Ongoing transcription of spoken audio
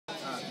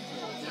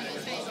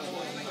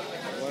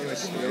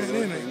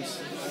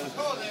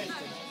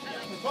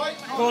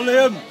Go on,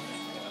 Liam.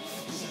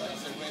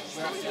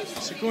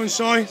 So go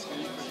inside.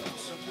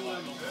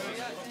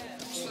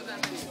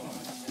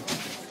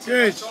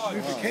 Good.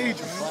 Move the cage,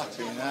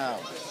 man.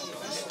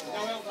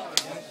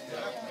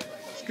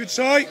 Good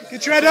side.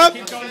 Get your head up.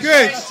 Good.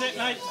 That's it,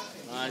 mate.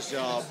 Nice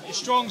job. You're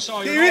strong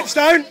side. Get your hips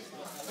down.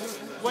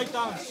 Weight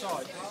down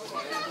side.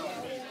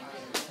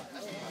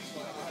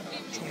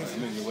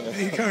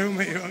 There you go,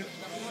 mate. Right.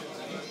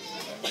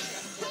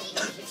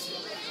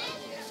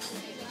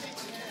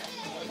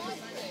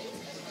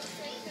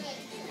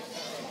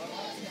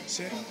 That's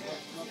it.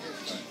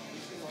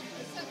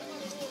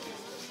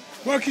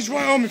 Work his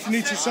right arm if you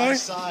need to, Si.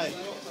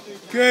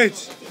 Good.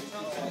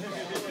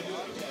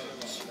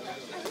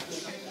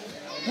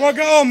 Work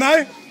it arm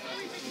now.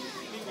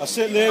 That's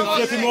it, Liam.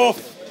 Flip him off.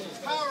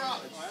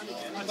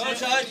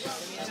 That's it.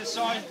 That's it,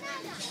 side.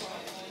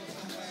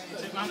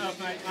 Mount up,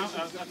 mate. Mount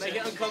up. Make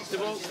it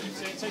uncomfortable.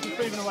 Take your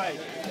breathing away.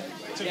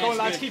 So go on,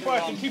 lads. Keep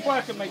working. Keep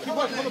working, mate. Keep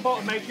working from the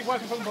bottom, mate. Keep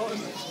working from the bottom.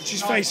 Watch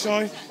his face, Si.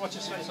 Watch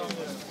his face, on.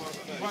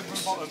 Keep working from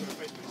the bottom.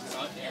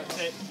 That's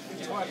it.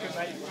 Keep working,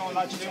 mate. Go on,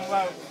 lads. You're doing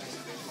well.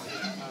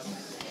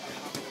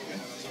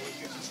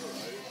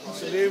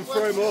 So Liam,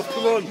 throw him off.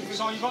 Come on.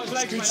 So you've got his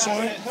legs, Good, mate. Si.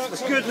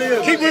 That's Good,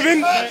 Liam. Keep with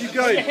him. Keep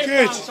going.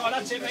 Good.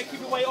 That's it, mate.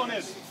 Keep your weight on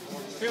him.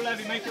 Feel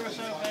heavy. Make your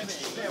yourself heavy.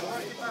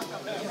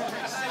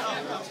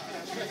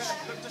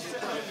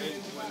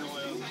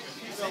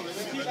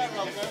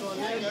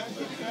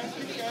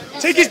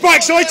 Take his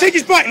back, Si. Take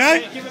his back now.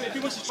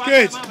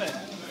 Good.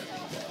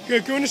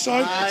 Good. Go on the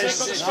side.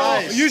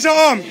 Nice. Use that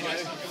arm.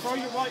 Throw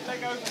your right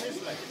leg over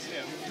his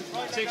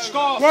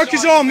leg. Work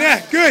his arm.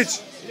 Yeah. Good.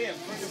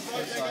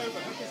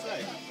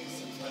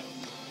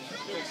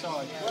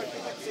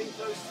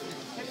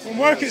 And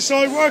work it,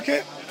 Si. Work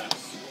it.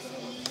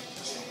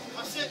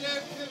 That's it,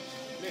 Liam.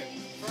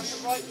 Throw your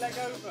right leg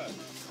over.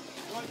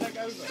 Right leg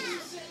over.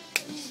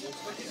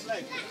 Look his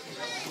leg.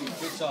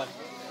 Good side.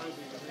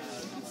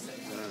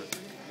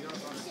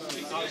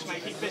 Nice,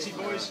 mate. Keep busy,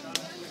 boys.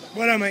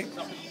 Well done, mate.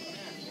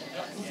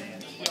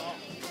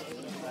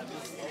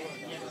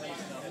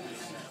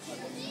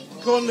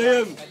 Go on,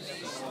 Liam.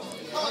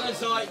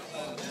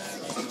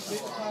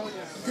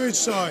 Good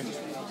side.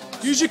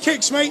 Use your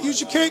kicks, mate. Use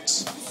your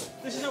kicks.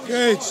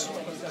 Good.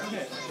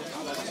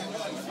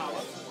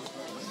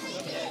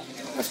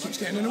 That keeps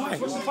getting in the way.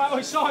 What's the fight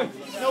on side?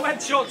 No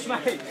headshots,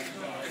 mate.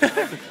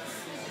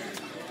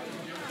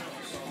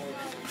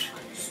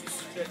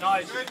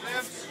 Nice.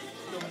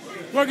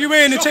 Work your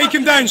way in and take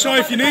him down, Si,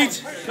 if you need.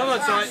 Come on,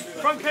 side.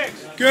 Front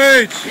kicks.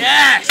 Good.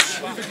 Yes.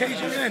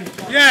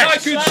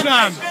 Yes, good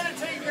slam.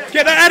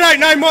 Get that head out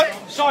now, Mike.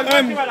 Side,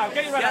 get your head out.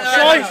 Get your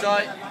head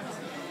out.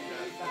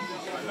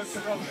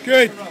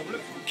 Good.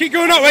 Keep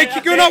going that way.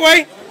 Keep going that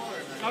way.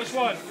 Nice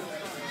one.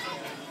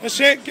 That's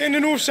it. Get in the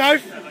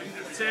north-south.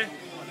 That's it.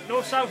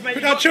 North-south, mate.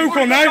 Put that choke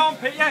on now.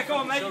 Yeah, go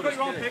on, mate. Put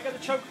your armpit. Get the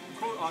choke.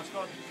 Oh, it's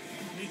gone.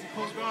 You need to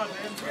pull guard, man.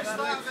 Get that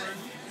leg through.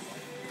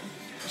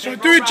 So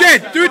do a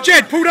Jed. Do a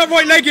Jed. Pull that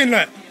right leg in,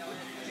 look.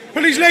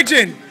 Pull his legs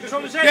in.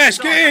 Yes,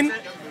 get in.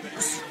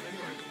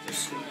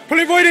 Pull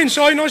it right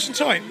inside, nice and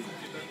tight.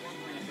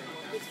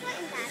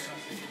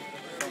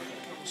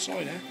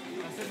 Side there.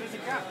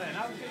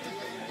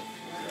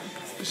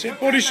 That's it.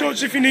 Body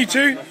shots if you need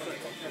to.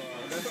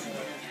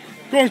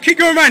 Go on, keep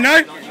going round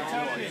now.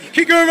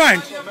 Keep going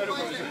round.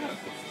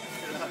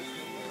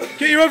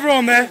 Get your other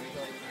arm there.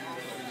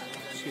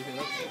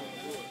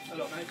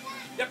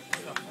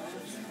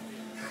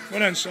 Well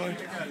done, Si.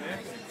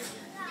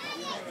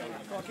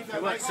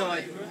 Right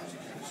side.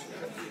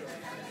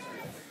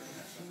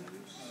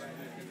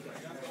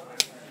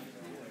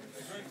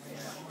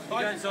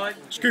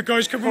 It's good,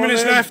 guys. Couple of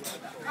minutes left.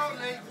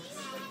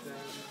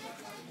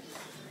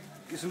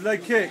 Get some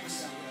leg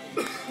kicks.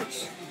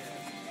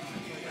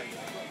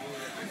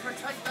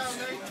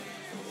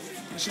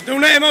 So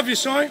don't let him have your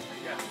Si.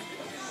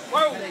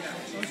 Whoa.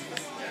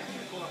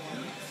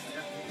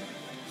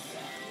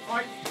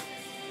 Right.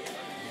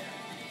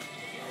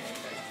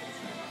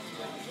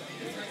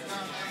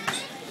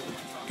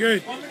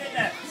 Good. 1 minute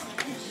left.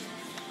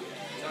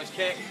 Nice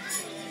kick.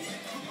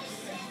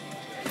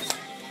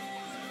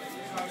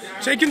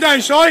 Take him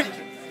down, Si. If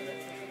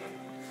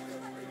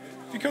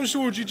he comes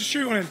towards you, just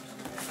shoot on him.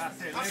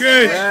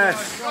 Good.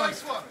 Yes.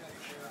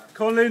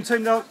 Come on, Liam,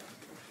 team up.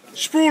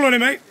 Sprawl on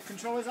him, mate.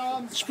 Control his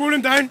arms. Sprawl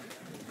him down.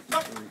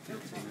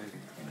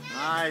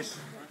 Nice.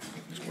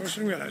 It's worse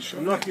than that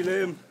shot. Lucky,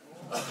 Liam.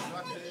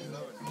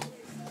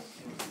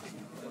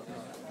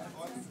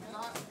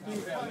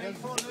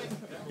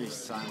 He's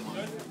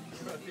Simon.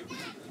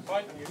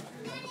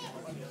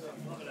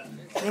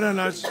 Well done,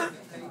 lads.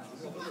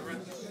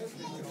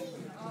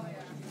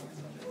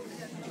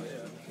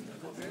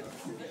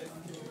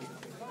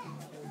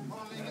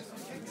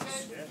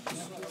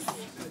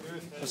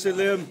 That's it,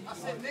 Liam.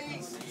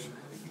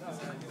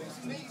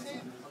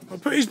 I'll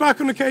put his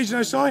back on the cage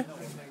now, Si.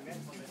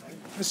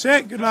 That's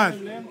it, good lad.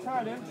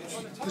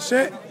 That's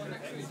it.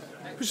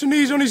 Put some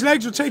knees on his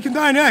legs or take him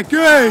down, yeah.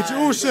 Good,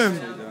 awesome.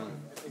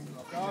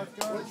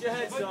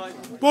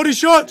 Body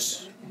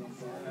shots.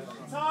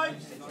 Time.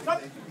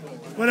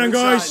 Well done,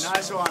 guys.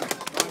 Nice one.